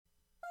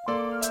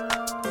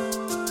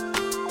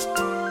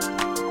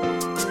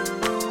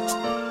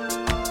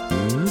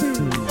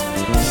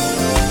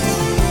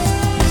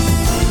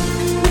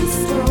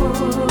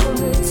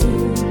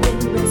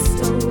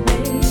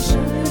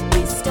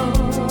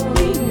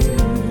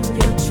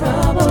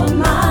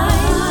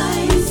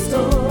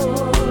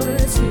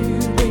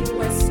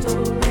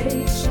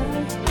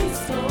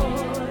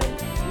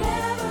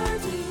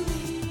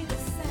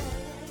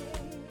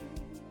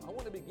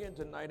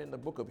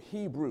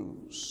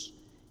Hebrews.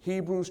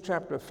 Hebrews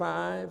chapter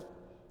 5,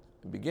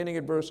 beginning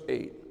at verse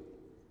 8.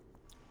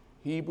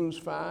 Hebrews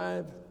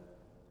 5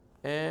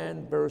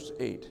 and verse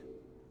 8.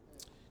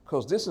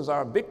 Because this is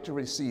our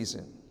victory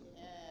season.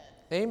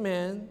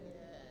 Amen.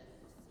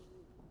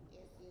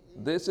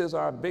 This is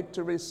our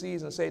victory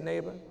season. Say,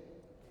 neighbor,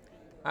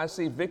 I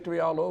see victory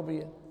all over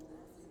you.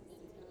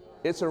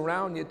 It's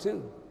around you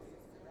too.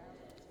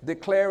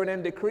 Declare it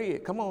and decree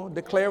it. Come on,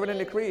 declare it and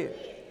decree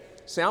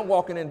it. Say, I'm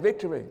walking in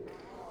victory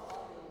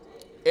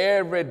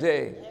every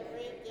day.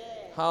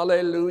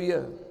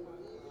 Hallelujah.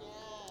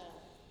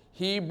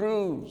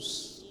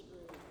 Hebrews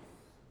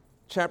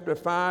chapter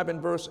 5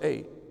 and verse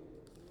 8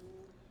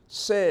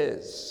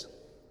 says,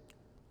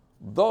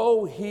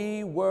 though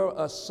he were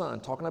a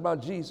son, talking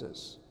about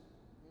Jesus,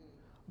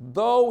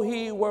 though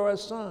he were a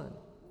son,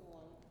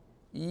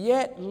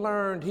 yet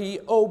learned he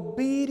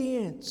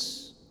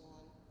obedience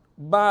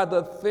by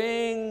the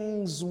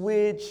things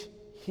which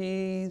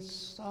he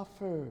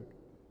suffered.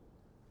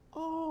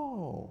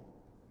 Oh,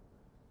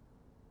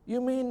 you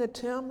mean to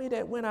tell me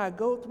that when I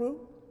go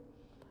through,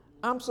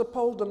 I'm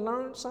supposed to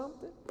learn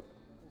something?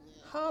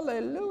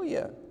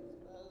 Hallelujah.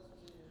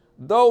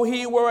 Though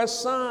he were a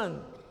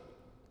son,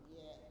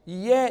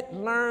 yet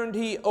learned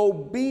he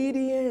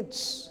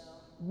obedience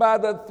by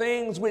the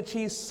things which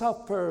he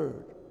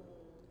suffered.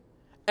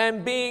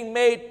 And being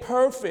made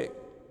perfect,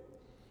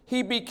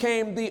 he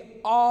became the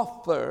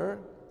author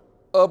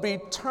of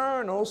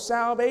eternal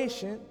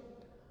salvation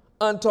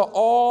unto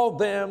all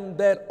them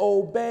that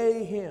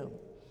obey him.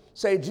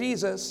 Say,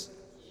 Jesus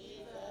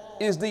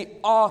is the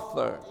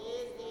author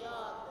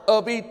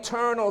of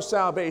eternal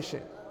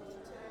salvation.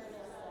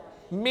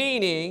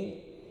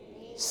 Meaning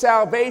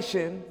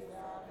salvation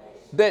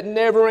that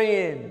never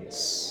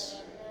ends.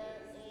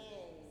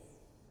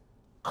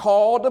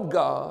 Called of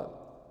God,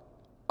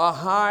 a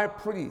high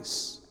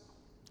priest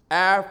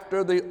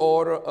after the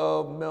order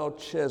of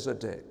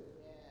Melchizedek.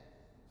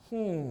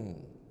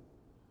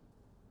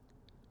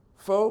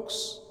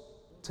 Folks,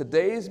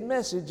 today's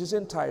message is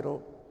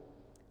entitled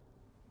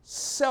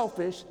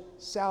Selfish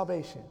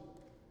Salvation.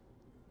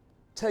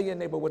 Tell your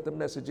neighbor what the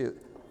message is.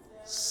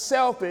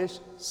 Selfish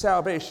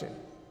salvation.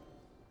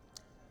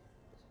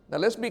 Now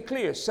let's be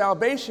clear.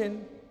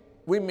 Salvation,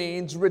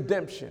 means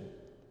redemption.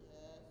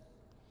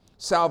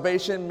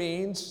 Salvation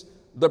means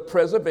the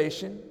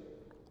preservation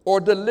or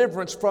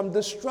deliverance from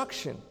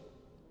destruction,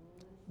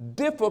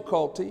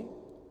 difficulty,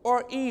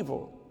 or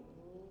evil.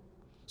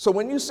 So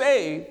when you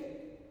save,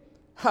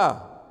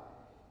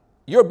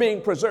 you're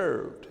being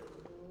preserved.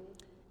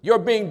 You're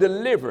being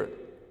delivered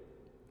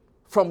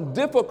from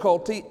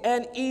difficulty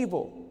and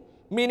evil,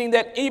 meaning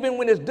that even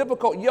when it's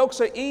difficult,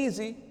 yokes are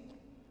easy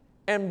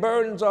and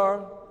burdens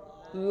are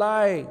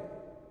light.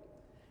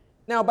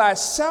 Now, by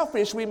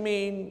selfish, we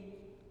mean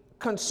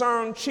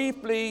concerned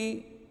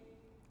chiefly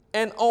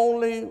and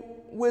only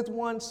with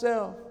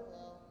oneself.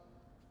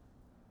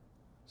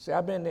 See,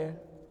 I've been there.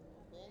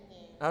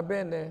 I've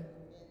been there.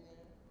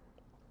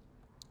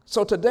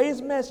 So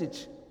today's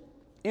message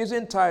is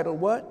entitled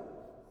what?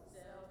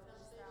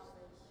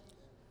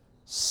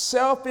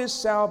 Selfish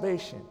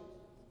salvation.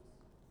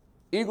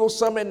 Eagle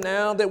Summit,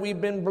 now that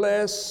we've been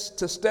blessed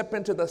to step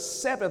into the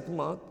 7th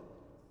month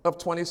of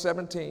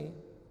 2017.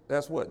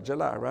 That's what,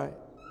 July, right?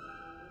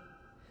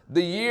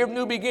 The year of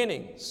new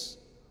beginnings.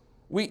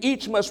 We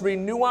each must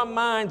renew our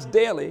minds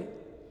daily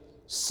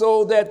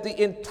so that the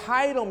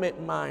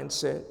entitlement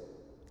mindset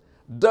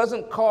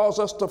doesn't cause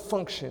us to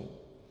function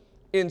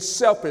in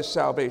selfish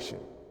salvation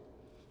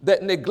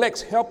that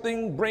neglects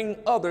helping bring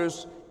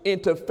others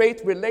into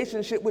faith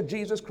relationship with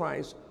Jesus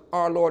Christ,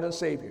 our Lord and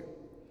Savior.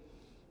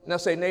 Now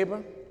say,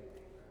 neighbor.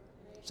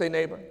 Say,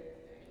 neighbor.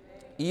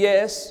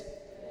 Yes,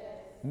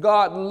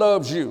 God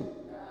loves you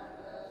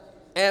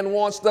and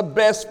wants the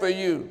best for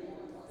you.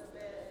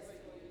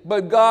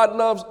 But God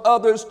loves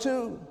others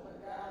too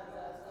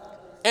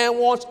and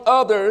wants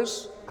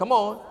others, come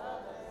on,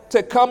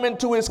 to come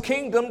into his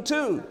kingdom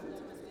too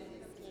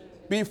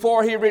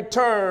before he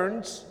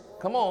returns,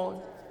 come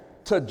on,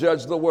 to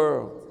judge the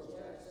world.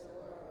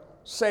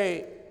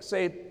 Say,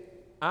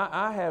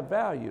 I have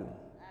value.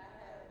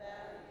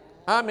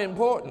 I'm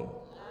important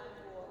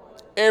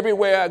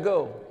everywhere I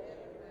go.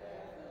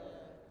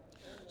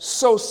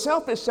 So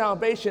selfish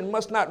salvation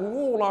must not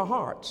rule our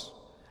hearts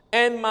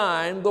and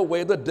mind the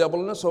way the devil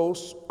and his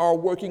hosts are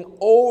working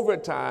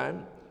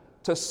overtime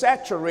to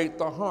saturate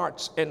the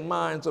hearts and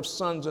minds of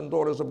sons and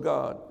daughters of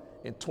God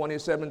in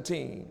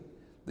 2017,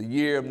 the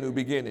year of new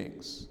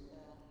beginnings.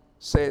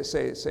 Say,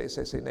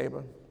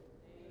 neighbor.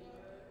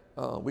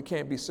 We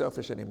can't be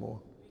selfish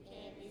anymore.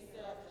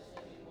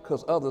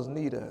 Because others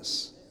need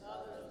us.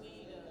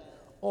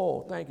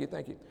 Oh, thank you.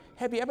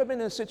 Have you ever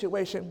been in a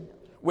situation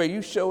where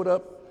you showed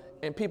up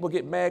and people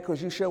get mad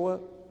because you show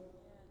up?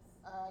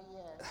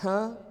 Yes.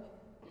 Huh?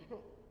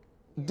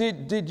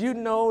 Did you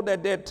know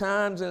that there are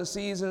times and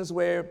seasons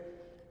where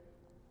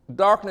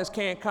darkness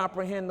can't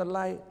comprehend the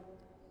light?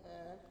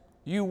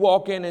 You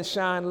walk in and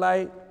shine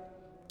light,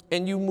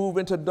 and you move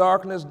into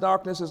darkness.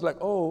 Darkness is like,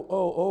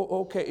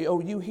 okay. Oh,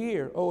 you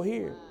here. Oh,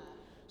 here.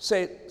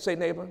 Say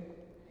neighbor,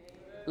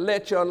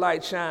 let your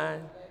light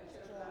shine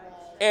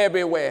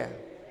everywhere.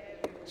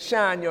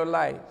 Shine your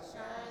light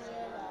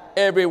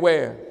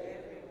everywhere.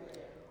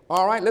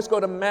 All right, let's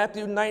go to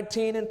Matthew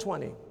 19 and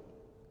 20.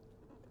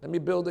 Let me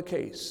build a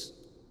case.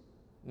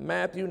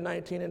 Matthew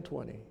 19 and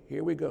 20.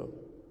 Here we go.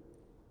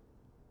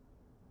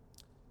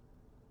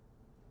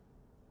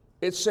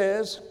 It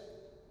says,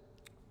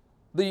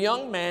 the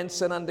young man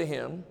said unto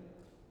him,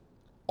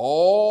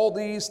 all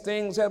these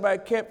things have I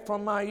kept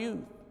from my youth.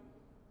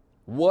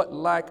 What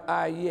lack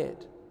I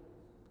yet?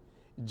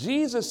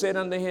 Jesus said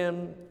unto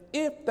him,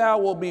 if thou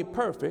wilt be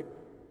perfect,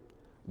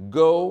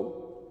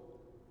 go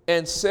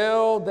and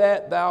sell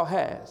that thou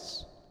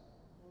hast,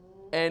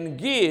 and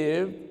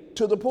give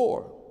to the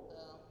poor,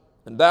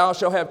 and thou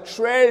shalt have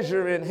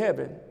treasure in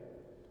heaven,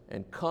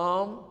 and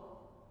come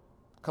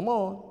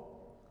on,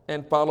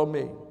 and follow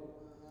me.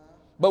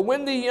 But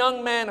when the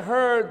young man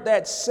heard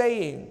that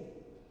saying,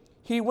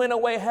 he went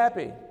away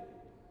happy.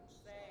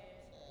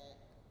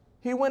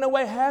 He went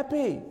away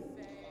happy.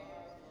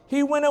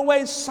 He went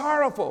away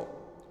sorrowful,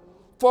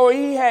 for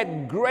he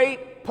had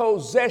great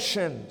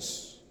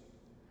possessions.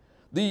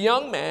 The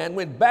young man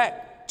went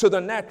back to the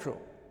natural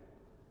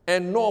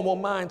and normal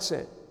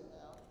mindset.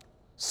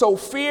 So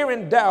fear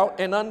and doubt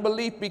and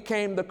unbelief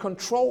became the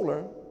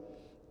controller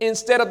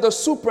instead of the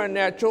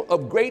supernatural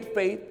of great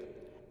faith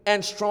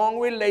and strong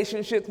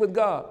relationships with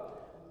God.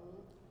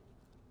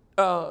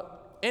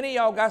 Any of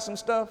y'all got some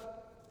stuff?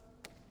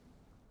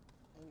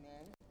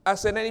 Amen. I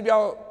said, any of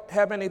y'all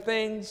have any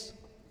things?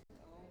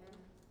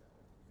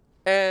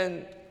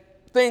 And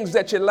things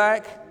that you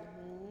lack?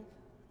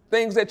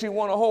 Things that you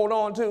want to hold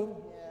on to?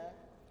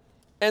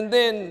 Yeah. And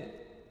then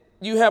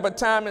you have a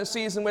time and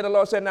season where the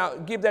Lord said, now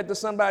give that to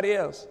somebody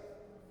else.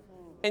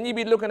 And you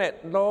be looking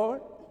at,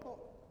 Lord.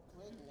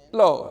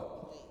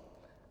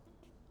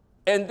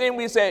 And then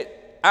we said,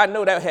 I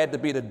know that had to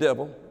be the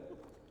devil,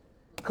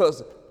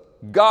 because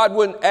God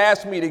wouldn't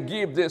ask me to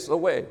give this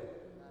away.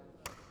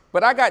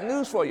 But I got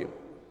news for you.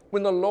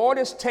 When the Lord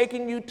is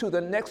taking you to the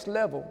next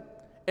level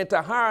and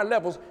to higher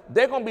levels,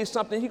 there's going to be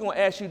something He's going to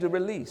ask you to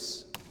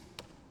release.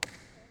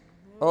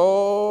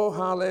 Oh,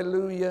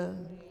 hallelujah.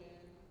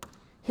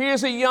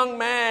 Here's a young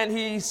man.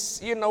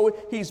 He's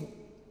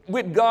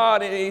with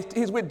God, and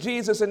he's with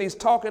Jesus, and he's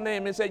talking to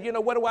him and said,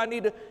 what do I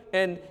need to?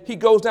 And he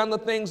goes down the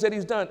things that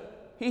he's done.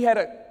 He had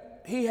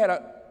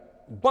a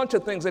bunch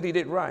of things that he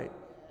did right.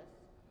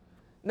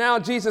 Now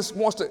Jesus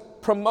wants to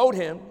promote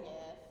him,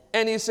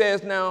 and he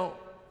says, now,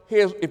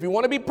 if you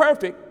want to be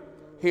perfect,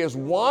 here's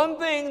one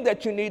thing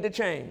that you need to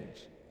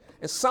change.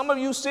 And some of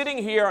you sitting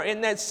here are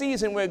in that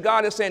season where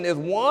God is saying, there's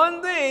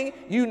one thing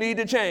you need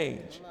to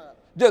change.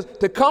 Just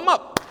to come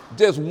up,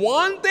 there's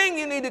one thing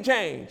you need to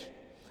change.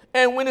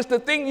 And when it's the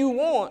thing you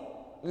want,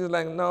 you're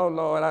like, no,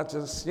 Lord, I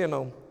just,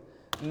 no.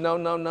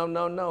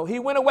 He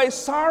went away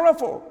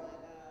sorrowful.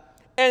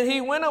 And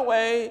he went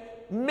away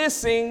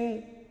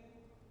missing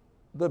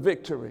the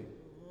victory.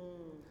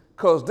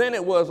 Because then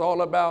it was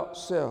all about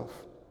self.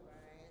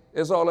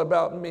 It's all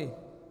about me.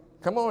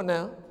 Come on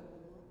now.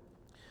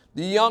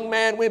 The young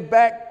man went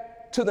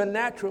back to the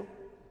natural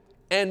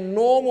and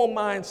normal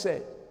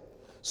mindset.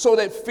 So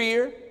that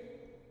fear,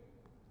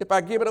 if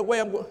I give it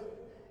away, I'm going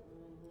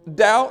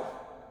doubt.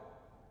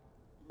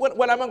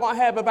 What am I going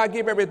to have if I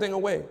give everything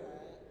away?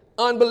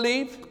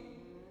 Unbelief.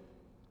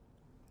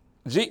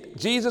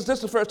 Jesus, this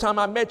is the first time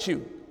I met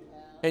you,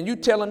 and you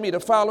telling me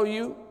to follow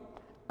you?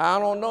 I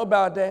don't know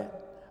about that.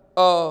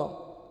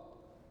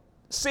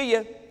 See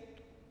ya.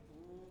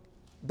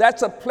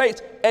 That's a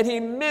place. And he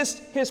missed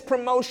his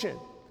promotion.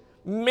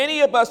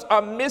 Many of us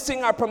are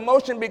missing our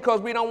promotion because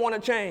we don't want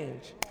to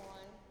change.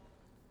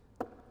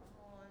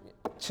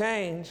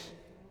 Change.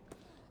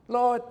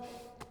 Lord,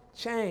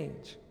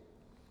 change.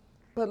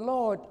 But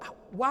Lord,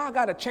 why I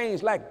got to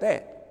change like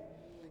that?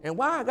 And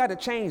why I got to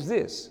change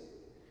this?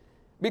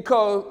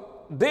 Because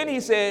then he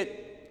said,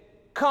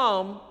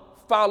 come,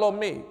 follow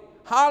me.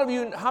 How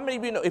many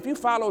of you know, if you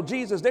follow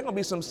Jesus, there are going to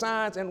be some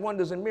signs and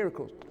wonders and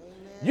miracles. Amen.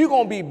 You're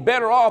going to be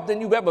better off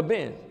than you've ever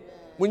been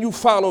when you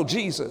follow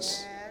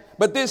Jesus. Yes.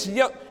 But this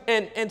young,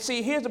 and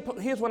see, here's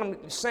what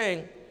I'm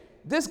saying.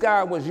 This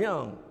guy was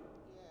young.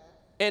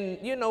 And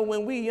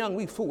when we young,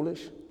 we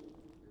foolish.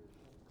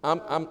 I'm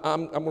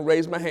going to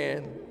raise my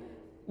hand.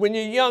 When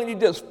you're young, you're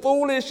just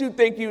foolish. You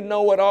think you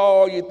know it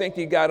all. You think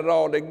you got it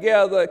all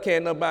together.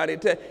 Can't nobody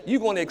tell. You're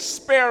going to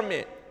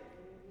experiment.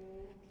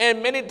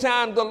 And many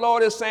times the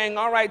Lord is saying,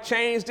 all right,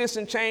 change this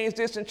and change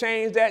this and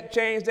change that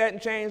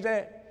and change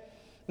that.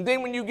 And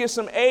then when you get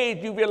some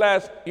age, you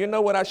realize, you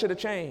know what, I should have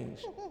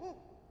changed.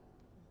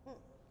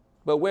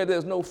 But where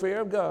there's no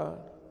fear of God,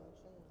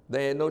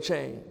 there ain't no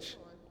change.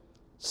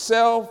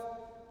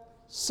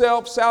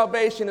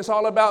 Self-salvation is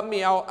all about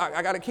me.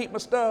 I got to keep my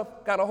stuff,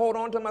 got to hold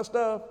on to my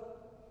stuff.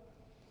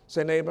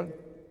 Say, neighbor,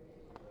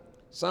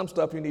 some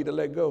stuff you need to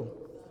let go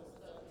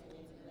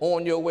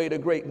on your way to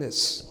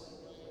greatness.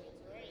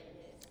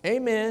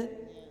 Amen.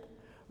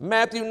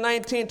 Matthew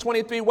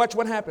 19:23, watch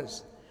what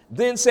happens.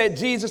 Then said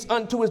Jesus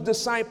unto his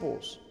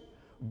disciples,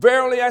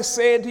 verily I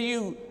say unto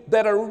you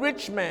that a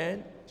rich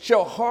man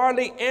shall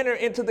hardly enter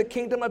into the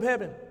kingdom of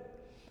heaven.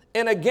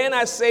 And again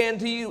I say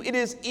unto you, it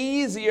is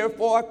easier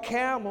for a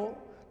camel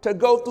to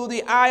go through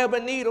the eye of a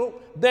needle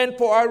than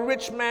for a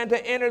rich man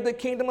to enter the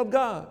kingdom of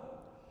God.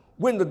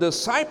 When the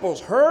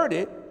disciples heard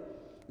it,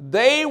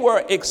 they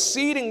were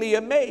exceedingly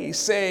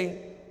amazed, saying,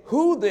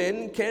 who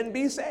then can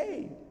be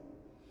saved?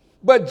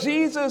 But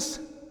Jesus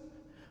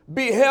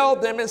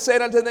beheld them and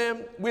said unto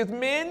them, with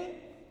men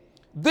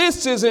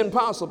this is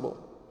impossible,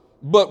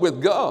 but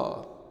with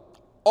God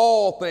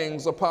all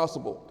things are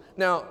possible.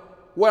 Now,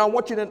 what I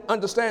want you to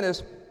understand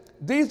is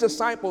these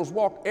disciples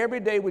walked every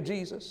day with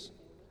Jesus,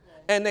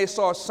 and they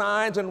saw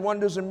signs and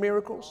wonders and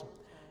miracles.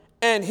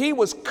 And he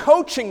was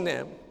coaching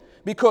them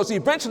because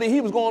eventually he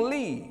was going to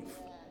leave.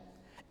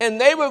 And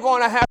they were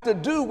going to have to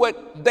do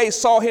what they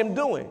saw him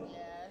doing.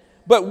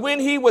 But when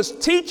he was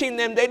teaching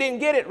them, they didn't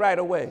get it right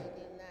away.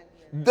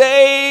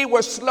 They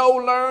were slow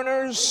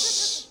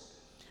learners,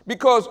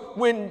 because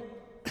when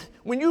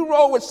you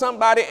roll with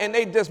somebody and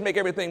they just make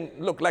everything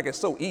look like it's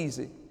so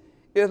easy,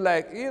 it's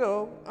like,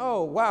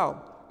 oh,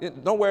 wow,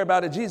 don't worry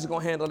about it. Jesus is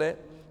going to handle that.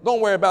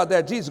 Don't worry about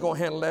that. Jesus is going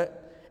to handle that.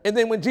 And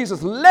then when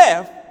Jesus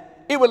left,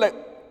 it was like,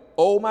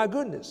 oh, my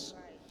goodness.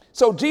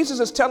 So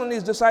Jesus is telling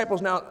these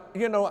disciples now,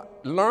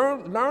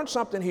 learn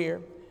something here.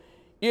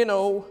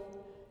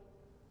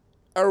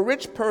 A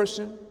rich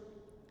person,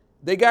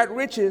 they got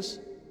riches,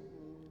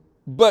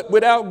 but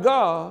without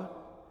God,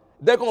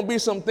 there are going to be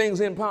some things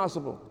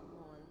impossible.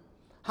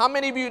 How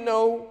many of you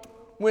know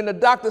when the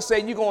doctor say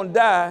you're going to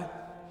die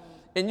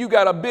and you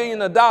got $1 billion,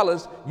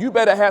 you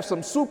better have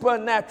some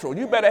supernatural.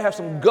 You better have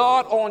some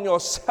God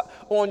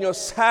on your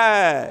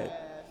side.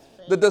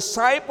 The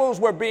disciples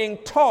were being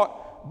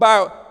taught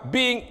by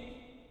being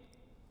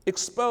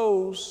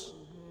exposed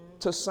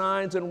to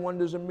signs and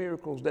wonders and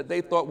miracles that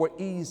they thought were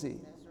easy.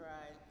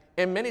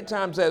 And many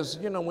times, as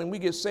when we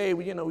get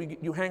saved,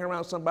 you hang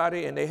around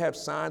somebody and they have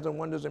signs and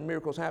wonders and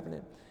miracles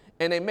happening,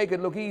 and they make it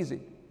look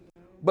easy.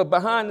 But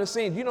behind the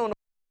scenes, you don't know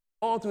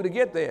what you're going through to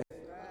get there.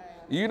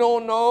 You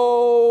don't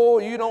know.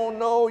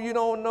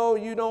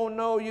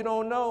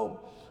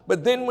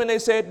 But then when they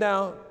said,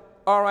 now,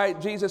 all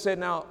right, Jesus said,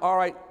 now, all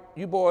right,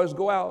 you boys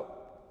go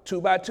out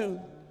 2 by 2.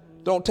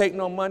 Don't take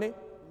no money.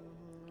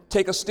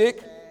 Take a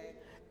stick,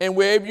 and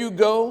wherever you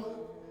go,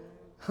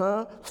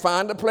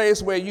 find a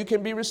place where you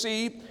can be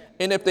received.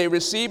 And if they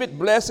receive it,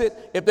 bless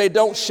it. If they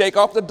don't, shake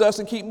off the dust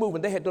and keep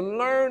moving. They had to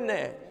learn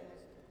that.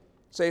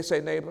 Say,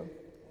 neighbor,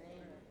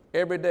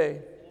 every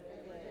day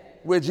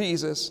with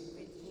Jesus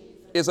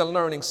is a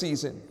learning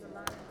season.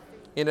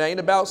 And it ain't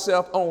about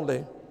self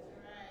only.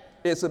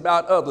 It's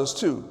about others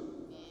too.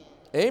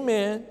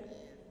 Amen.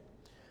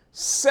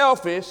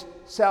 Selfish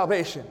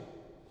salvation.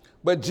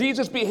 But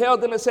Jesus beheld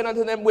them and said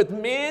unto them, with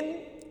men,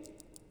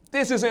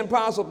 this is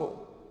impossible.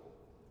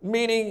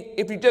 Meaning,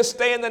 if you just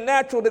stay in the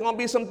natural, there are going to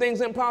be some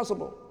things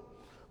impossible.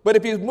 But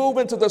if you move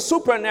into the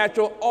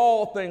supernatural,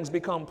 all things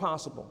become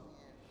possible.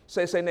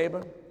 Say,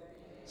 neighbor,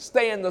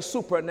 stay in the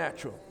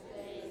supernatural,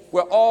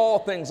 where all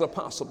things are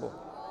possible.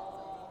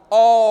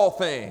 All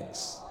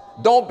things.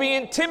 Don't be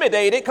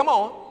intimidated, come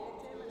on,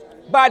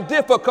 by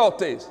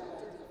difficulties,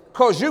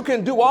 because you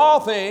can do all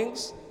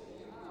things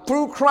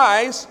through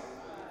Christ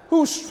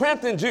who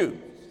strengthens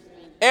you.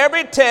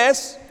 Every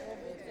test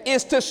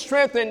is to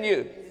strengthen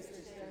you.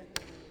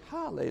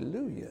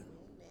 Hallelujah.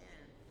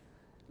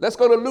 Let's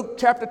go to Luke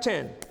chapter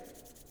 10.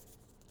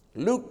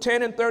 Luke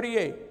 10 and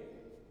 38.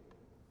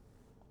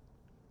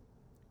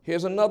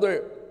 Here's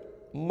another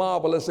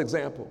marvelous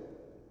example.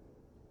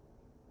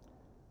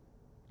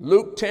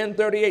 Luke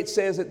 10:38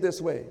 says it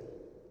this way.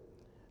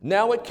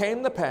 Now it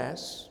came to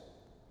pass,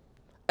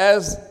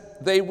 as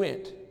they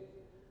went,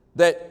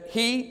 that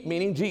he,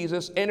 meaning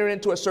Jesus, entered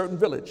into a certain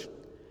village.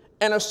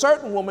 And a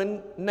certain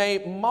woman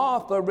named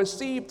Martha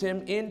received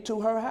him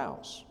into her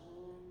house.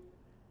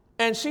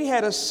 And she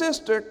had a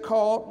sister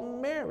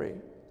called Mary,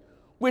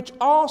 which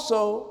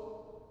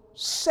also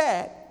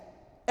sat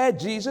at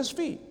Jesus'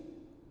 feet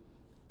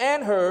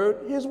and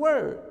heard his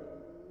word.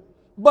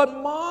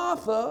 But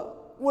Martha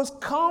was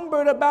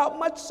cumbered about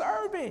much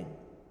serving,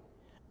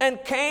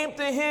 and came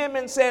to him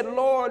and said,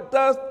 Lord,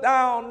 dost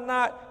thou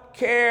not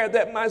care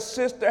that my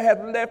sister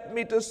hath left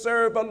me to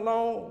serve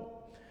alone?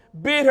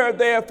 Bid her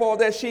therefore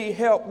that she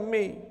help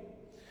me.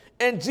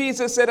 And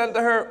Jesus said unto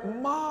her,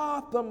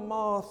 Martha,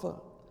 Martha,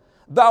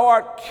 thou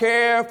art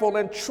careful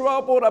and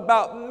troubled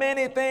about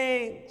many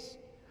things,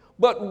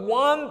 but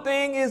one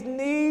thing is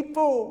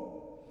needful.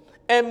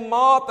 And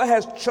Martha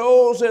has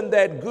chosen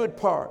that good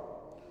part,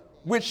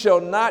 which shall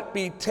not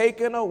be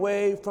taken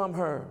away from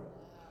her.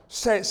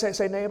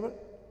 Say, neighbor.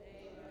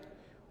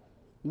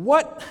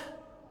 What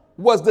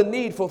was the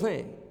needful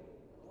thing?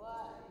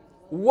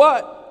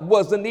 What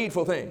was the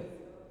needful thing?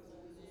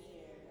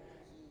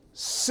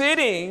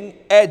 Sitting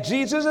at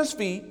Jesus'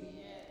 feet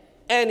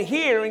and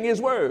hearing his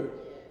word.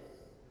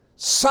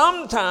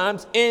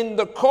 Sometimes in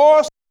the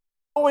course of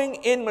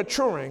growing and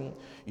maturing,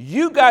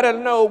 you got to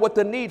know what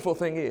the needful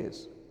thing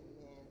is.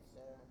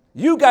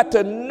 You got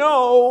to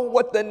know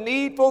what the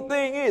needful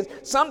thing is.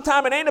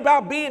 Sometimes it ain't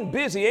about being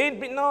busy.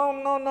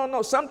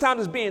 No.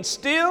 Sometimes it's being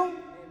still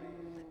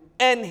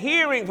and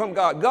hearing from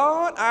God.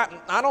 God,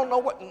 I don't know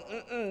what.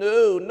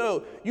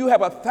 No. You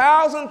have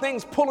 1,000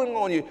 things pulling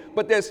on you,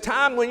 but there's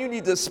time when you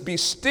need to be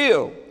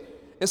still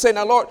and say,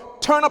 now, Lord,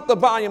 turn up the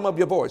volume of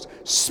your voice.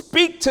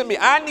 Speak to me.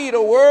 I need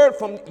a word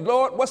from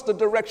Lord. What's the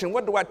direction?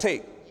 What do I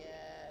take?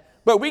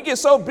 But we get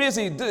so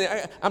busy.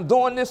 I'm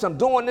doing this. We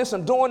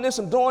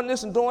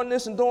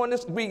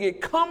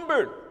get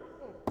cumbered.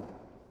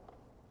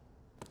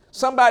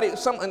 Somebody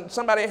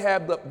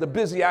have the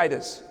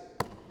busyitis.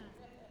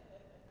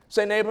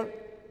 Say, neighbor,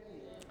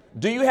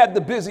 do you have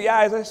the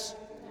busyitis?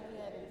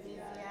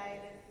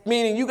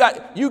 Meaning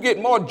you get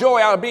more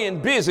joy out of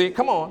being busy.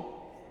 Come on.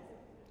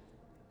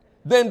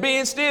 Than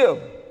being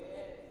still.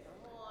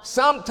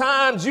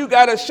 Sometimes you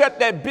got to shut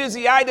that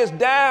busyitis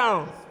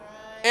down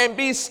and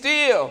be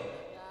still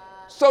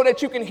so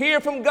that you can hear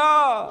from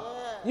God.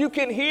 You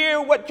can hear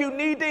what you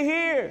need to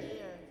hear.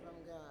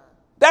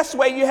 That's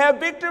where you have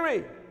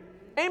victory.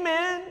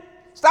 Amen.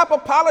 Stop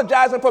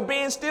apologizing for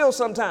being still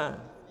sometime.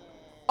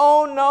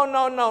 Oh, no.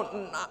 No.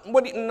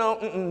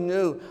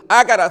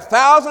 I got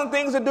 1,000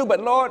 things to do, but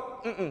Lord,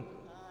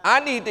 I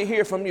need to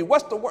hear from you.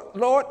 What's the word?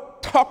 Lord,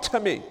 talk to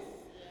me.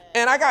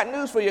 And I got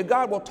news for you.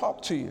 God will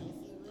talk to you.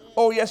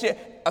 Oh, yes.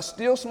 A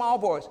still small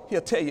voice.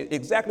 He'll tell you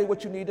exactly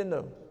what you need to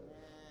know.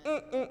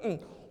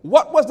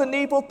 What was the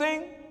needful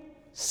thing?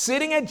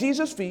 Sitting at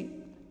Jesus' feet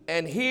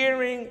and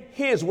hearing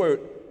his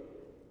word.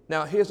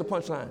 Now, here's the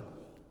punchline.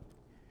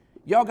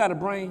 Y'all got a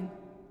brain?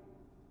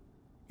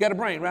 You got a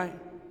brain, right?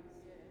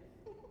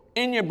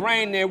 In your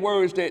brain, there are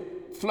words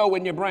that flow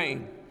in your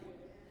brain.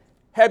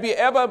 Have you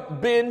ever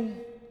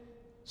been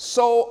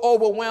so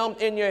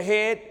overwhelmed in your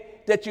head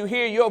that you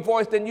hear your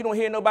voice, then you don't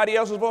hear nobody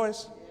else's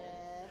voice?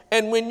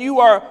 And when you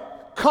are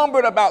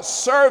cumbered about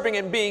serving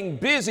and being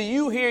busy,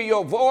 you hear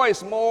your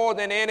voice more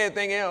than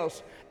anything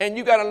else. And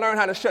you got to learn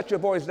how to shut your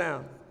voice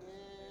down.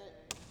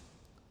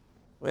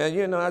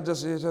 Well, I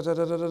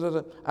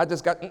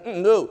just got,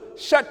 no.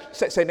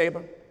 Say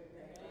neighbor.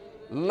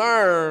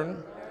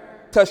 Learn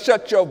to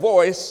shut your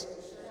voice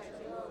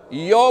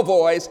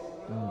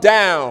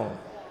down.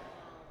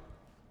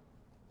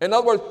 In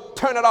other words,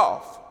 turn it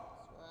off.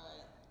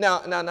 Now,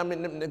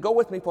 go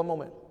with me for a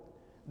moment.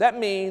 That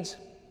means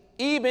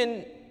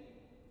even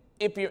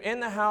if you're in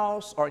the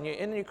house or you're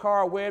in your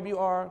car, wherever you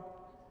are,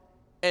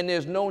 and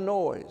there's no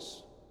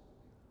noise,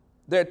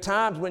 there are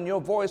times when your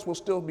voice will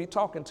still be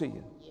talking to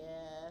you. Yes.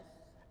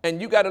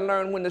 And you got to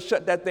learn when to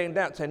shut that thing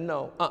down. Say,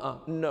 no.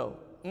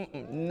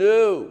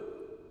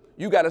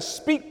 You got to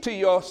speak to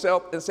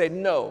yourself and say,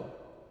 no.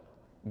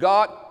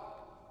 God,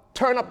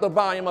 turn up the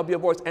volume of your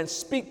voice and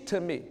speak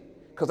to me,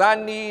 because I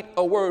need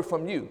a word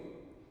from you.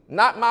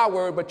 Not my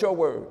word, but your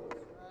word.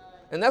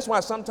 And that's why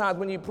sometimes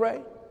when you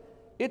pray,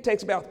 it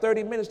takes about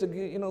 30 minutes to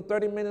get,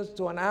 30 minutes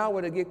to an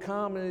hour to get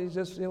calm, and you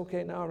just say,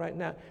 okay, now, right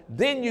now.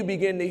 Then you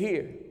begin to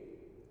hear.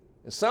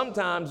 And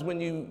sometimes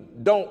when you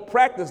don't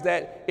practice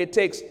that, it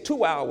takes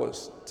 2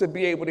 hours to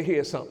be able to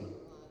hear something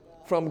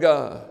from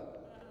God.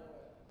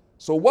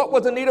 So what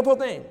was the needful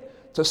thing?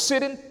 To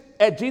sit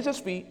at Jesus'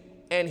 feet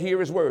and hear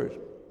his word.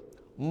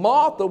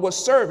 Martha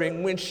was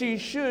serving when she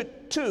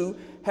should, too,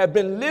 have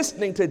been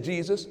listening to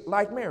Jesus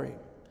like Mary.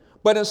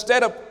 But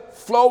instead of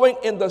flowing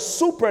in the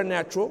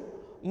supernatural,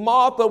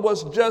 Martha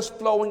was just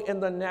flowing in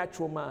the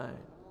natural mind.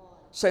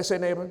 Say,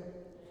 neighbor,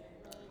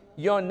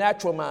 your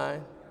natural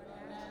mind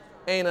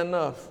ain't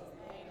enough.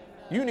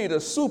 You need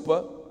a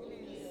super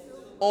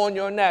on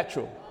your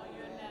natural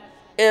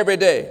every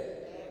day.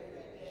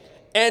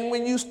 And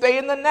when you stay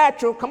in the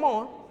natural, come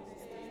on,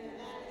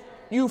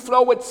 you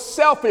flow with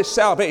selfish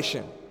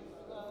salvation.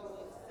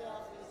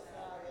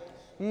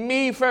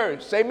 Me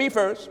first. Say me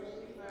first.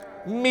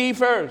 Me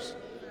first.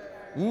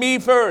 Me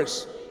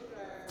first.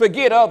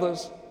 Forget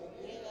others.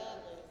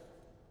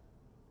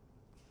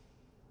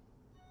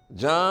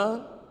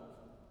 John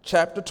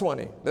chapter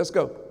 20. Let's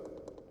go.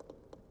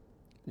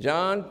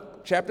 John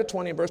chapter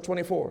 20, verse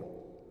 24.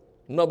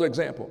 Another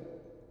example.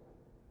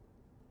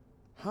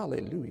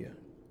 Hallelujah.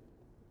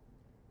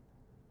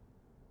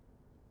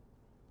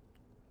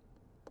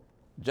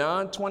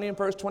 John 20 and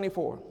verse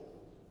 24.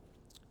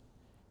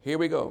 Here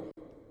we go.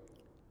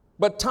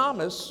 But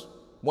Thomas,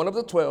 one of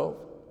the 12,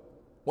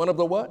 one of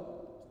the what?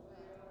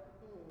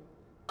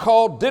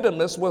 Called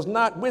Didymus, was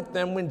not with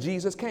them when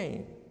Jesus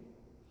came.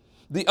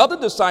 The other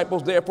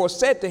disciples therefore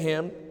said to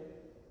him,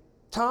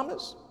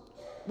 Thomas,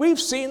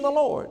 we've seen the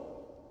Lord.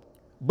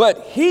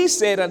 But he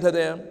said unto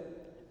them,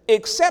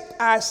 except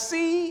I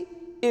see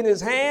in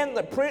his hand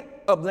the print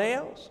of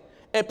nails,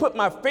 and put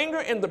my finger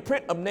in the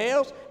print of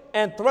nails,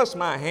 and thrust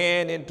my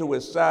hand into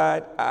his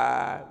side,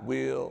 I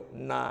will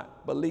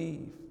not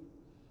believe.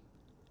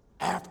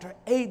 After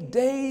 8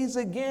 days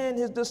again,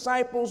 his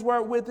disciples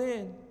were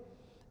within,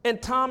 and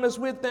Thomas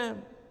with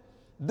them.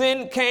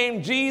 Then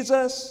came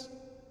Jesus.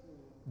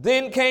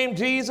 8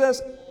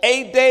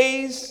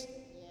 days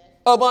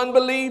of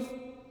unbelief,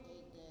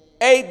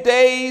 8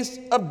 days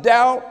of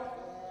doubt,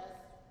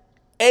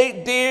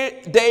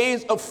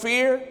 days of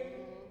fear,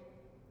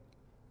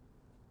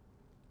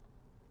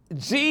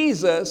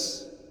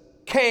 Jesus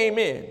came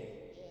in.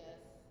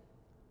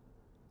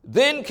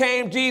 Then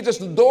came Jesus,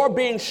 the door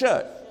being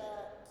shut,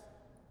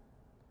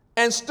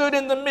 and stood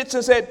in the midst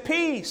and said,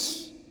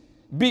 peace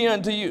be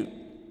unto you.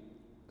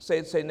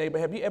 Say, neighbor,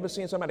 have you ever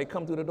seen somebody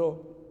come through the door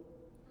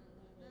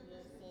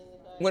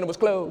when it was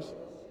closed?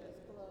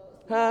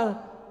 Huh?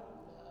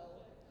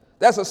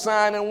 That's a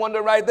sign and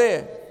wonder right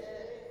there.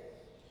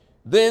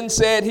 Then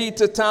said he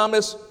to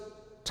Thomas,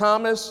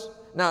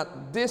 now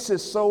this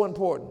is so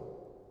important.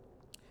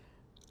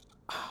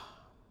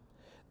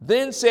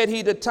 Then said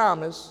he to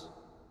Thomas,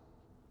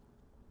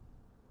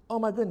 oh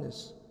my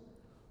goodness,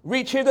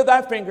 reach hither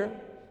thy finger,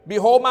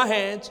 behold my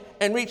hands,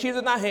 and reach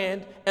hither thy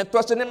hand, and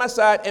thrust it in my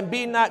side, and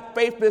be not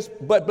faithless,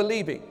 but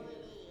believing.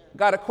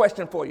 Got a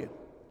question for you.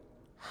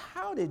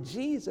 How did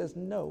Jesus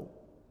know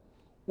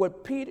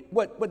what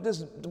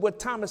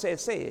Thomas had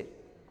said,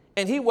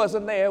 and he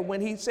wasn't there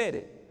when he said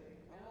it?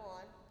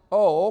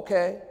 Oh,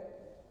 okay.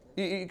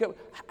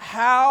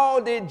 How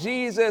did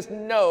Jesus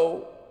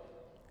know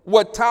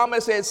what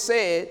Thomas had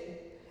said,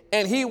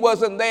 and he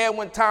wasn't there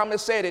when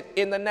Thomas said it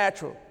in the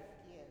natural?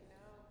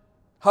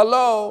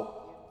 Hello?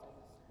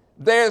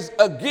 There's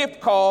a gift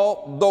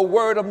called the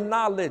word of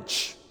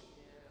knowledge.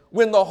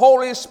 When the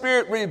Holy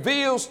Spirit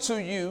reveals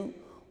to you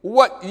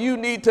what you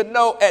need to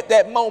know at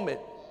that moment.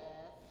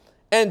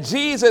 And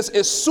Jesus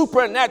is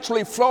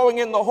supernaturally flowing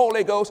in the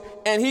Holy Ghost,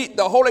 and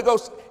the Holy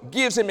Ghost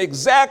gives him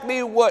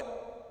exactly what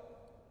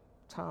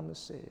Thomas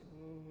said.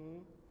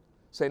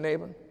 Say,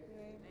 neighbor,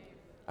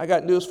 I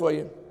got news for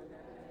you.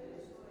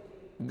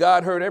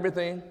 God heard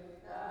everything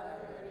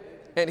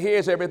and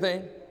hears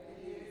everything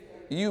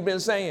you've been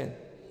saying.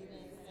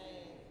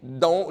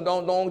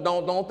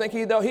 Don't think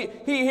he don't.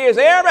 He hears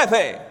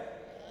everything.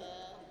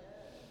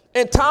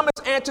 And Thomas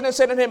answered and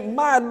said unto him,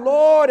 my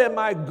Lord and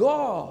my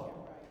God.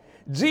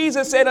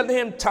 Jesus said unto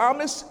him,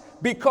 Thomas,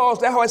 because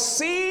thou hast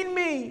seen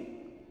me,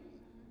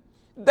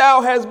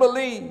 thou hast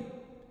believed.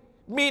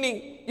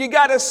 Meaning, you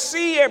got to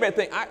see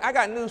everything. I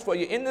got news for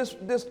you. In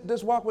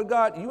this walk with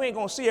God, you ain't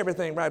going to see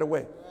everything right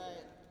away. Right.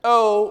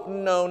 Oh,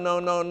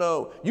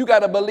 no. You got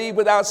to believe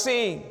without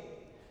seeing.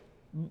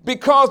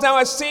 Because thou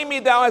hast seen me,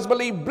 thou hast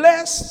believed.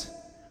 Blessed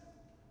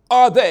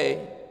are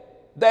they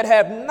that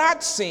have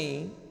not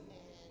seen,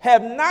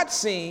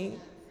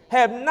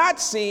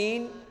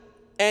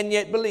 and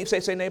yet believe.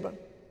 Say, neighbor.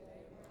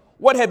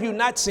 What have you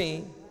not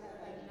seen?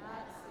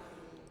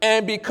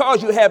 And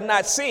because you have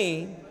not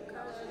seen,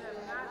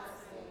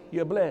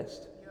 you're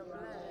blessed.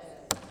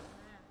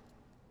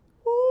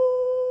 Ooh.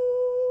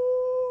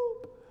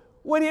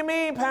 What do you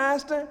mean,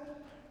 Pastor?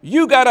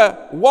 You got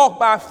to walk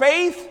by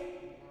faith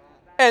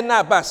and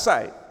not by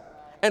sight.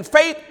 And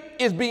faith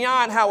is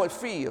beyond how it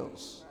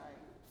feels.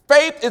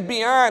 Faith is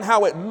beyond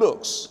how it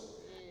looks.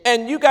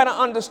 And you got to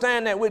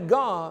understand that with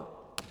God,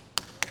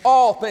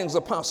 all things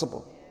are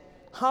possible.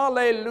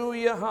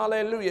 Hallelujah,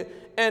 hallelujah.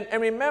 And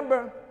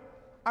remember,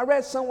 I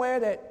read somewhere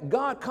that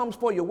God comes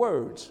for your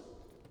words.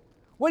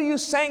 What are you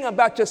saying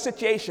about your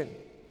situation?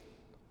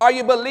 Are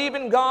you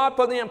believing God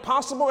for the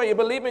impossible? Are you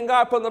believing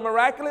God for the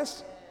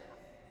miraculous?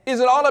 Is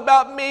it all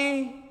about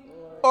me,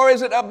 or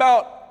is it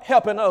about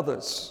helping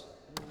others?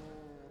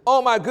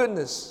 Oh my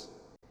goodness.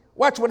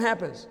 Watch what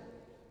happens.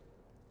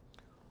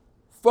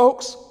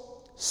 Folks,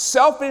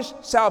 selfish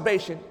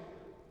salvation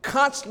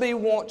constantly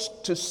wants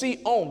to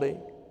see only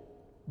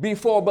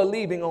before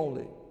believing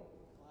only.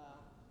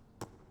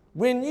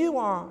 When you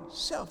are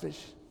selfish,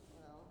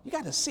 you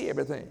got to see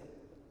everything.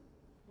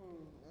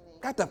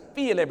 Got to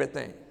feel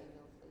everything.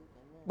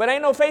 But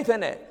ain't no faith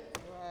in that.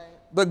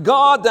 The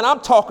God that I'm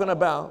talking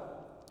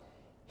about,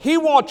 he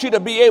wants you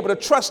to be able to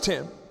trust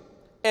him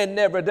and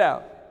never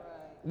doubt.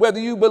 Whether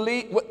you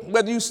believe,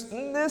 whether you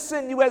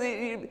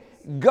listen,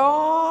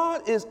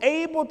 God is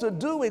able to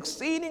do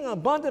exceeding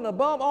abundant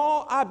above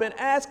all I've been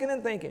asking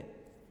and thinking.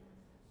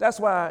 That's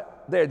why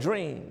there are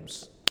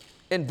dreams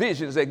and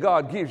visions that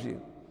God gives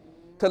you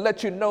to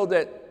let you know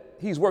that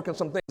he's working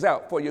some things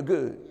out for your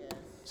good.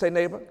 Say,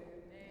 neighbor,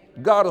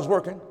 God is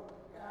working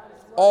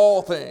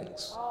all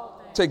things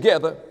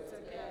together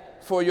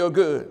for your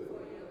good.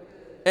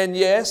 And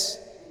yes,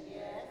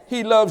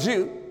 he loves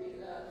you,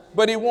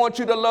 but he wants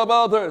you to love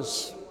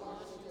others.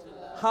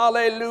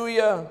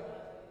 Hallelujah.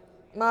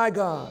 My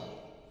God.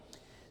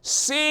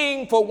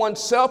 Seeing for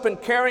oneself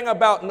and caring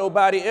about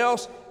nobody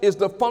else is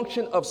the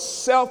function of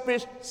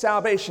selfish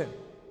salvation.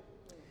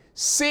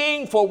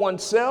 Seeing for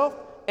oneself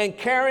and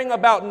caring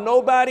about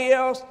nobody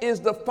else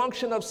is the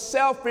function of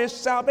selfish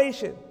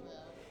salvation.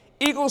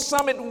 Eagle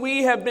Summit,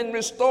 we have been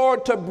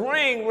restored to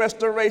bring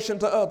restoration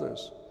to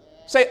others.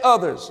 Say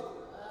others.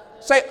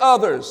 Say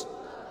others.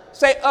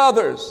 Say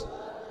others.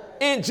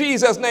 In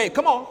Jesus' name.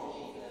 Come on.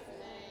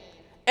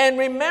 And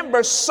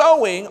remember,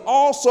 sowing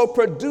also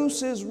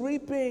produces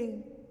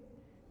reaping.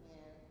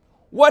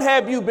 What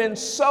have you been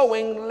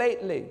sowing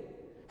lately?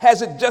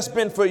 Has it just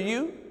been for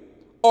you,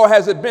 or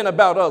has it been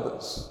about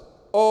others?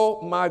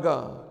 Oh my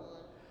God.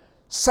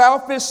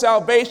 Selfish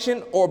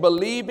salvation or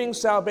believing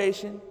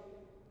salvation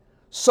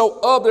so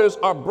others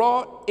are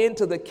brought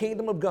into the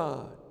kingdom of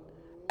God.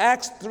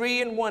 Acts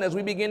 3:1 as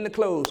we begin to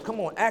close. Come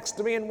on, Acts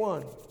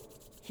 3:1.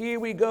 Here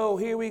we go,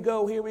 here we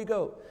go, here we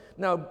go.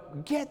 Now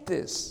get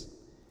this.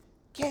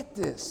 Get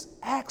this.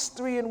 Acts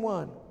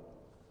 3:1.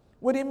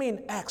 What do you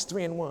mean Acts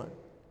 3:1?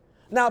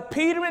 Now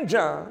Peter and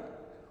John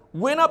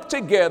went up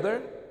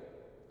together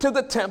to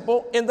the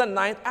temple in the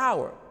 9th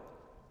hour.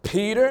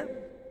 Peter,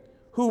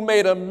 who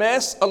made a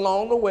mess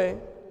along the way.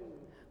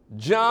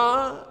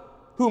 John,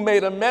 who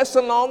made a mess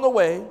along the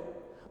way.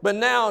 But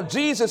now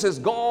Jesus is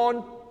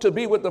gone to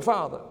be with the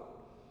Father.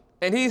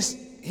 And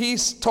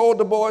he's told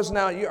the boys,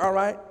 now you're all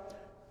right.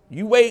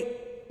 You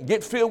wait,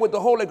 get filled with the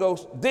Holy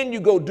Ghost, then you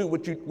go do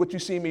what you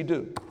see me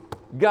do.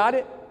 Got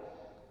it?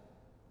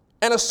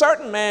 And a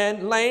certain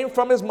man, lame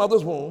from his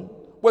mother's womb,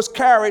 was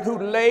carried, who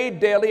lay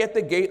daily at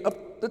the gate of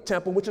the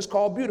temple, which is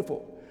called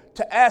Beautiful,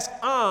 to ask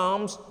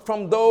alms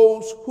from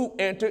those who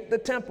entered the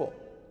temple,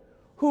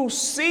 who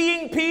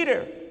seeing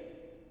Peter,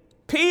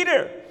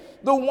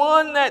 the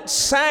one that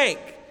sank,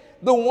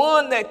 the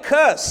one that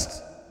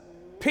cussed,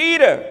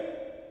 Peter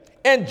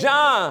and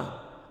John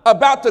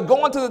about to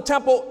go into the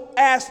temple,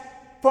 asked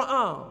for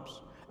alms.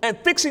 And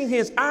fixing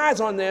his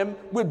eyes on them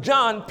with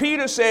John,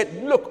 Peter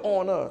said, look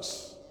on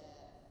us.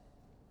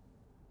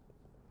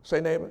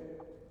 Say, neighbor,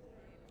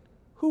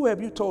 who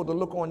have you told to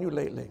look on you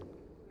lately?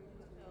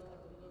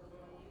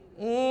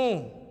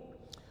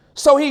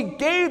 So he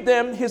gave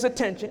them his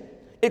attention,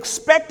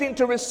 expecting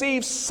to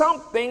receive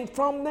something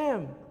from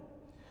them.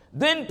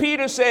 Then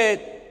Peter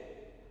said,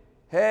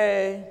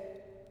 hey,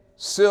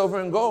 silver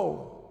and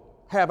gold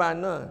have I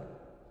none,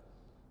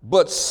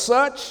 but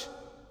such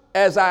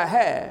as I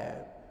have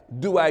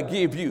do I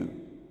give you.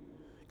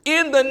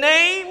 In the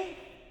name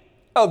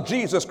of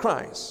Jesus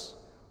Christ,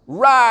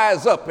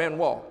 rise up and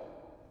walk.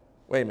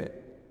 Wait a minute.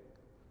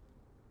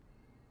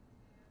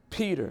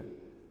 Peter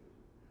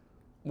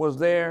was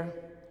there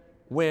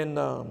when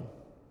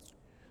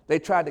they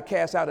tried to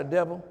cast out a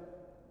devil,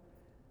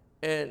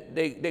 and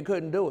they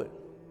couldn't do it.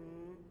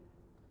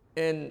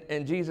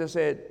 And Jesus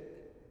said,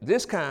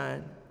 this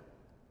kind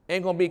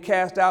ain't going to be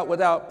cast out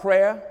without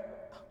prayer,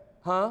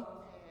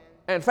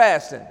 and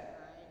fasting.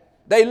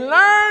 They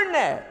learned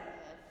that.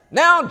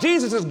 Now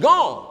Jesus is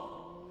gone.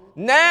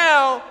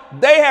 Now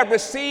they have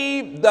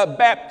received the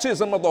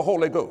baptism of the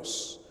Holy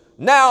Ghost.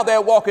 Now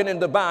they're walking in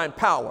divine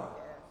power.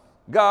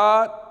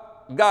 God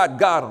got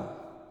them.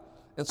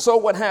 And so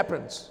what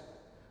happens?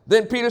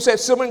 Then Peter said,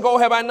 silver and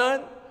gold have I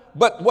none,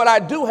 but what I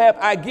do have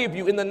I give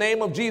you. In the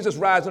name of Jesus,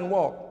 rise and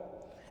walk.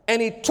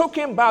 And he took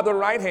him by the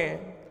right hand,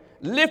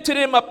 lifted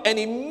him up, and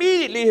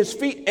immediately his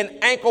feet and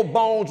ankle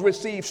bones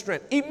received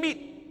strength.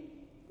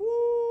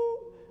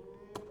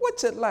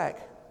 What's it like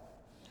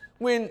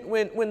when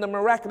the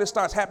miraculous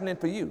starts happening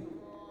for you?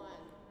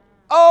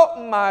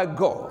 Oh my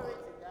God.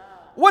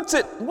 What's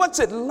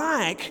it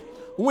like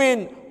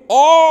when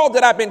all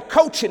that I've been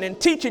coaching and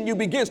teaching you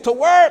begins to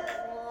work?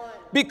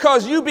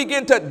 Because you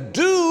begin to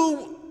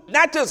do,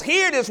 not just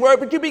hear this word,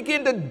 but you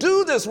begin to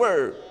do this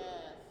word.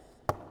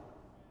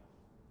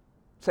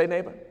 Say,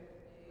 neighbor,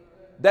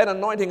 that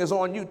anointing is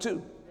on you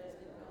too.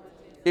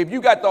 If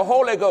you got the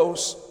Holy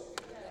Ghost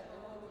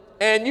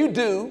and you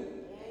do,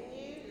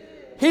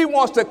 he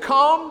wants to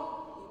come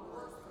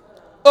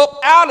up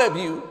out of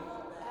you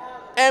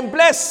and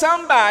bless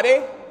somebody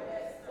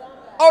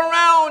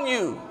around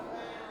you.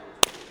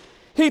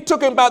 He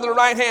took him by the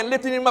right hand,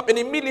 lifted him up, and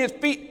immediately his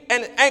feet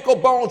and ankle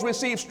bones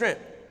received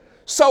strength.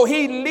 So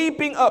he,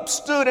 leaping up,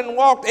 stood and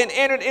walked and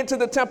entered into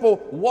the temple,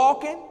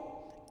 walking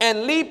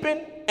and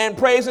leaping and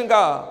praising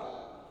God.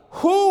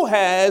 Who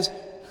has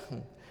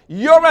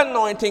your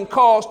anointing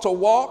caused to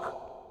walk,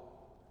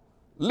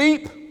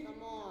 leap,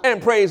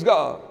 and praise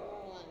God?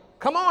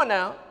 Come on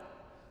now.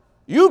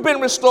 You've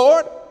been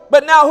restored,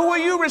 but now who are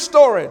you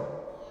restoring?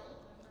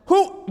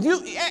 Who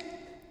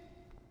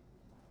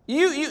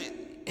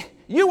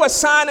you a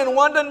sign and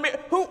wonder.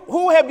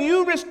 Who have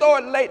you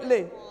restored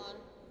lately?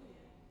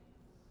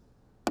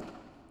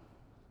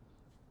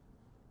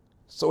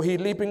 So he,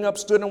 leaping up,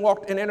 stood and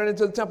walked and entered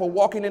into the temple,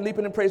 walking and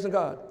leaping and praising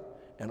God.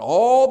 And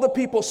all the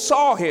people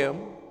saw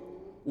him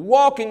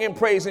walking and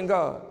praising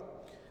God.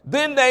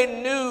 Then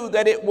they knew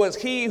that it was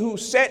he who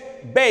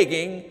sat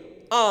begging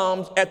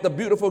alms at the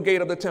Beautiful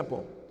gate of the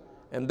temple.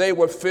 And they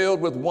were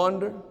filled with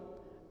wonder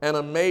and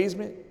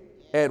amazement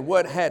at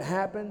what had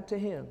happened to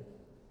him.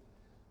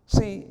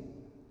 See,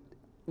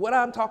 what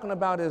I'm talking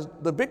about is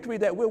the victory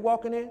that we're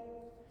walking in.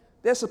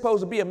 There's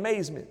supposed to be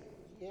amazement.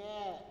 Yeah.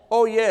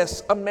 Oh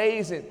yes,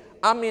 amazing.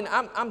 I mean,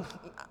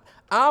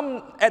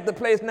 I'm at the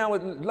place now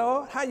with,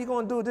 Lord, how you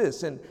going to do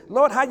this? And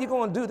Lord, how you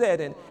going to do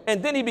that? And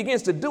then he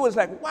begins to do it. It's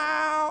like,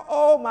 wow,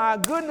 oh my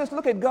goodness,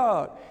 look at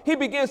God. He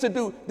begins to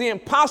do the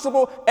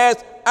impossible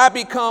as I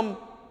become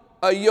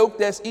a yoke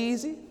that's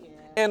easy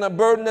and a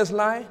burden that's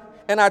light.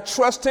 And I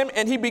trust him,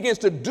 and he begins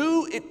to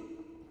do it.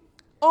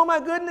 Oh my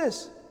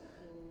goodness.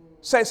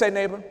 Say,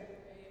 neighbor,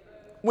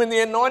 when the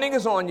anointing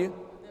is on you,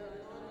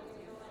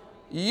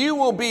 you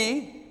will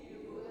be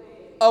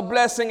a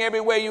blessing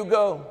everywhere you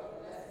go.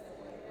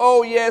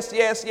 Oh, yes,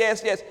 yes,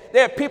 yes, yes.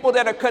 There are people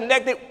that are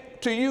connected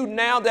to you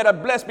now that are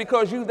blessed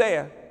because you're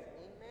there.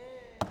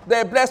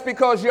 They're blessed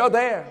because you're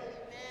there.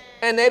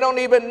 And they don't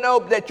even know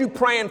that you're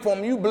praying for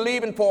them, you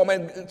believing for them,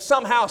 and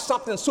somehow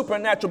something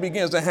supernatural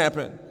begins to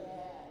happen.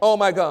 Oh,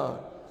 my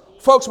God.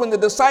 Folks, when the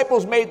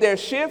disciples made their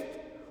shift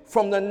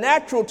from the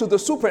natural to the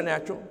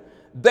supernatural,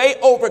 they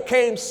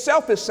overcame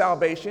selfish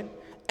salvation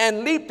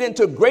and leaped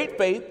into great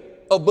faith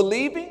of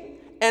believing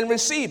and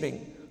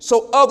receiving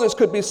so others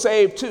could be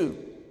saved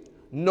too.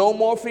 No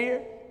more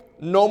fear,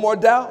 no more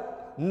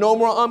doubt, no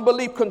more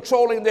unbelief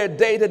controlling their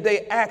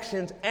day-to-day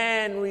actions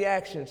and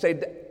reactions.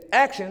 Say,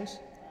 actions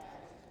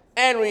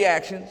and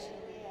reactions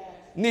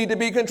need to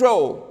be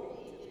controlled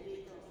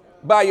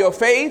by your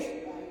faith,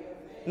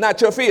 not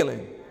your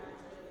feeling.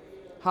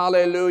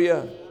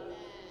 Hallelujah.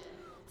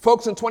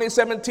 Folks, in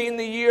 2017,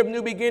 the year of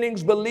new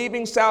beginnings,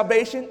 believing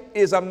salvation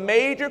is a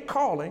major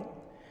calling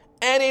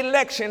and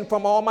election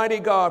from Almighty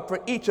God for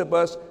each of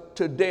us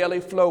to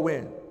daily flow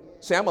in.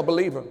 Say, I'm a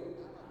believer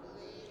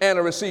and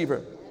a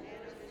receiver.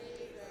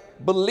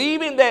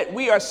 Believing that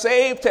we are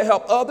saved to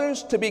help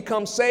others to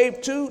become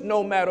saved too,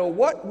 no matter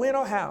what, when,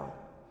 or how.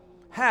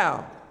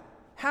 How?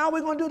 How are we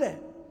going to do that?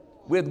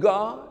 With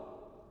God,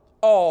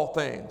 all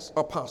things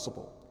are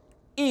possible,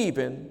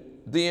 even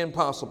the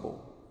impossible.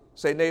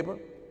 Say, neighbor,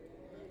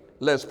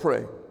 let's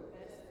pray.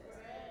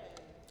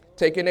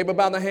 Take your neighbor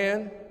by the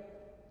hand.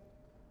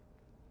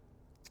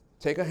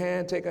 Take a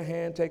hand, take a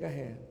hand, take a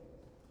hand.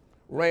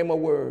 Rhema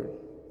word.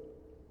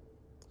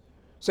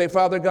 Say,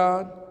 Father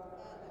God,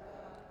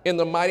 in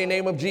the mighty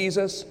name of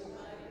Jesus,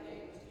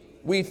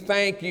 we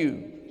thank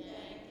you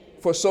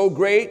for so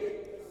great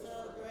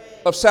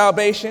of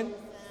salvation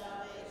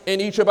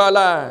in each of our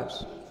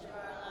lives.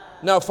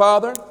 Now,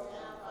 Father,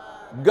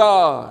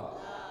 God,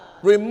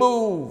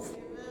 remove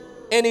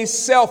any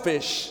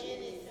selfish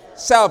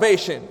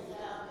salvation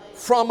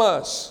from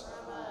us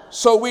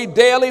so we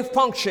daily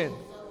function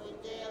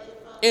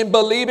in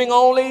believing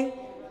only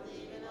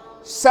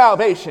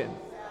salvation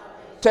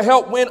to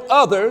help win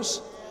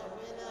others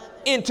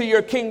into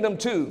your kingdom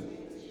too.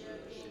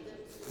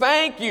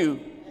 Thank you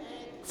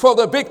for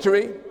the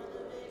victory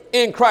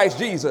in Christ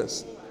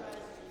Jesus.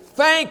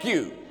 Thank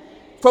you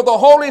for the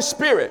Holy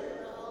Spirit,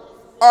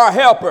 our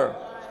helper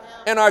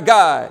and our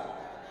guide.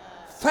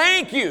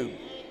 Thank you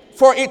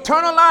for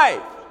eternal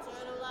life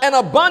and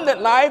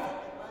abundant life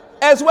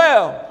as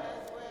well.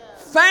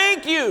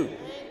 Thank you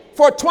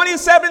for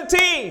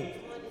 2017,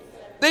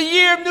 the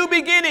year of new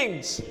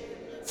beginnings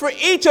for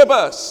each of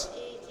us,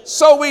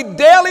 so we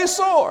daily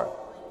soar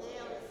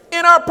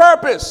in our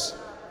purpose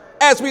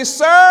as we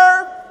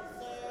serve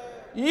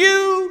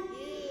you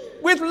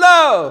with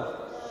love,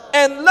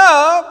 and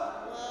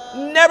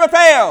love never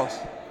fails.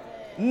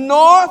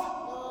 North,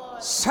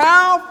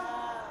 south,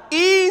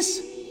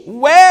 east,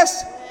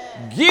 west,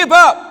 give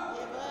up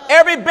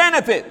every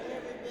benefit,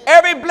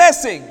 every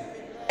blessing,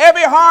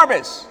 every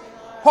harvest.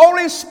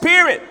 Holy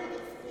Spirit,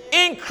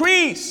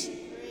 increase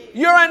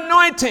your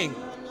anointing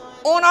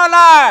on our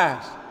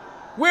lives.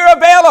 We're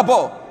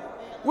available.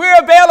 We're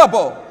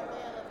available.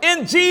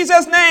 In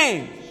Jesus'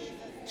 name,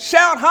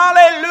 shout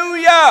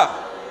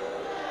hallelujah.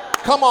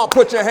 Come on,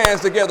 put your hands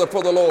together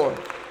for the Lord.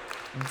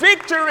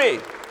 Victory.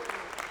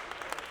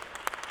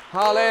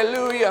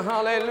 Hallelujah,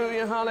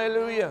 hallelujah,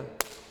 hallelujah.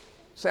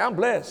 Say, I'm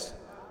blessed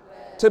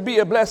to be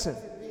a blessing.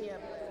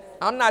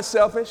 I'm not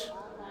selfish.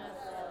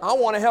 I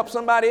want to help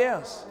somebody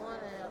else.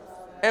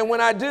 And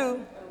when I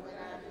do,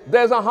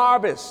 there's a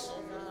harvest.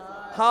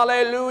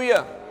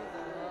 Hallelujah.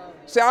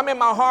 Say, I'm in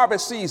my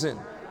harvest season.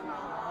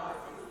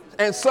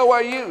 And so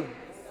are you.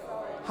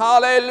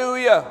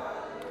 Hallelujah.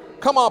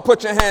 Come on,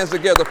 put your hands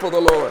together for the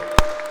Lord.